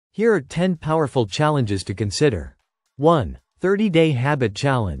Here are 10 powerful challenges to consider. 1. 30-Day Habit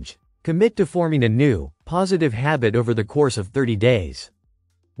Challenge. Commit to forming a new, positive habit over the course of 30 days.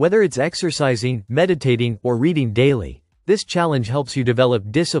 Whether it's exercising, meditating, or reading daily, this challenge helps you develop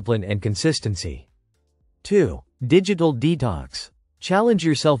discipline and consistency. 2. Digital Detox. Challenge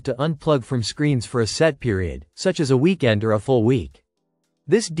yourself to unplug from screens for a set period, such as a weekend or a full week.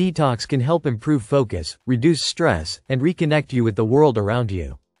 This detox can help improve focus, reduce stress, and reconnect you with the world around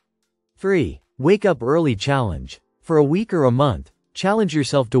you. 3. Wake Up Early Challenge. For a week or a month, challenge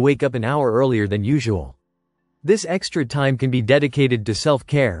yourself to wake up an hour earlier than usual. This extra time can be dedicated to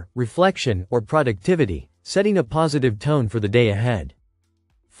self-care, reflection, or productivity, setting a positive tone for the day ahead.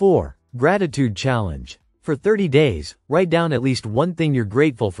 4. Gratitude Challenge. For 30 days, write down at least one thing you're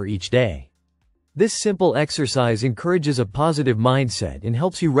grateful for each day. This simple exercise encourages a positive mindset and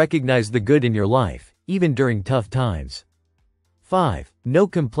helps you recognize the good in your life, even during tough times. 5. No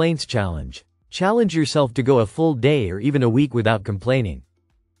Complaints Challenge. Challenge yourself to go a full day or even a week without complaining.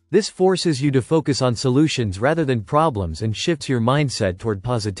 This forces you to focus on solutions rather than problems and shifts your mindset toward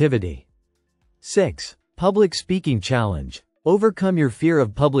positivity. 6. Public Speaking Challenge. Overcome your fear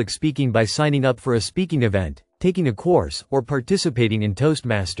of public speaking by signing up for a speaking event, taking a course, or participating in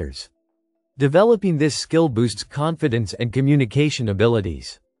Toastmasters. Developing this skill boosts confidence and communication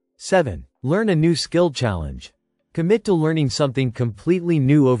abilities. 7. Learn a New Skill Challenge. Commit to learning something completely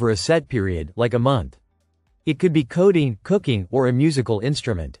new over a set period, like a month. It could be coding, cooking, or a musical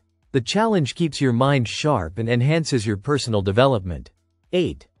instrument. The challenge keeps your mind sharp and enhances your personal development.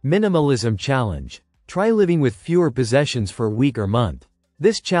 8. Minimalism Challenge. Try living with fewer possessions for a week or month.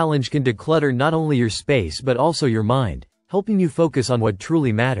 This challenge can declutter not only your space but also your mind, helping you focus on what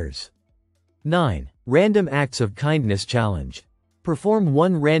truly matters. 9. Random Acts of Kindness Challenge. Perform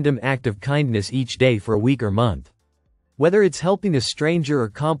one random act of kindness each day for a week or month. Whether it's helping a stranger or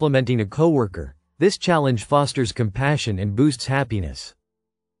complimenting a coworker, this challenge fosters compassion and boosts happiness.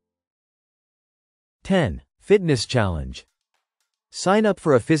 10. Fitness Challenge. Sign up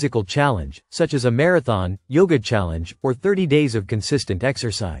for a physical challenge, such as a marathon, yoga challenge, or 30 days of consistent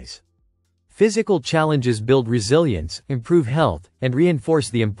exercise. Physical challenges build resilience, improve health, and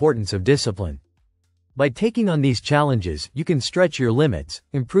reinforce the importance of discipline. By taking on these challenges, you can stretch your limits,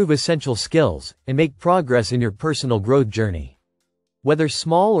 improve essential skills, and make progress in your personal growth journey. Whether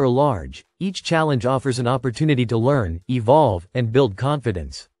small or large, each challenge offers an opportunity to learn, evolve, and build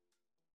confidence.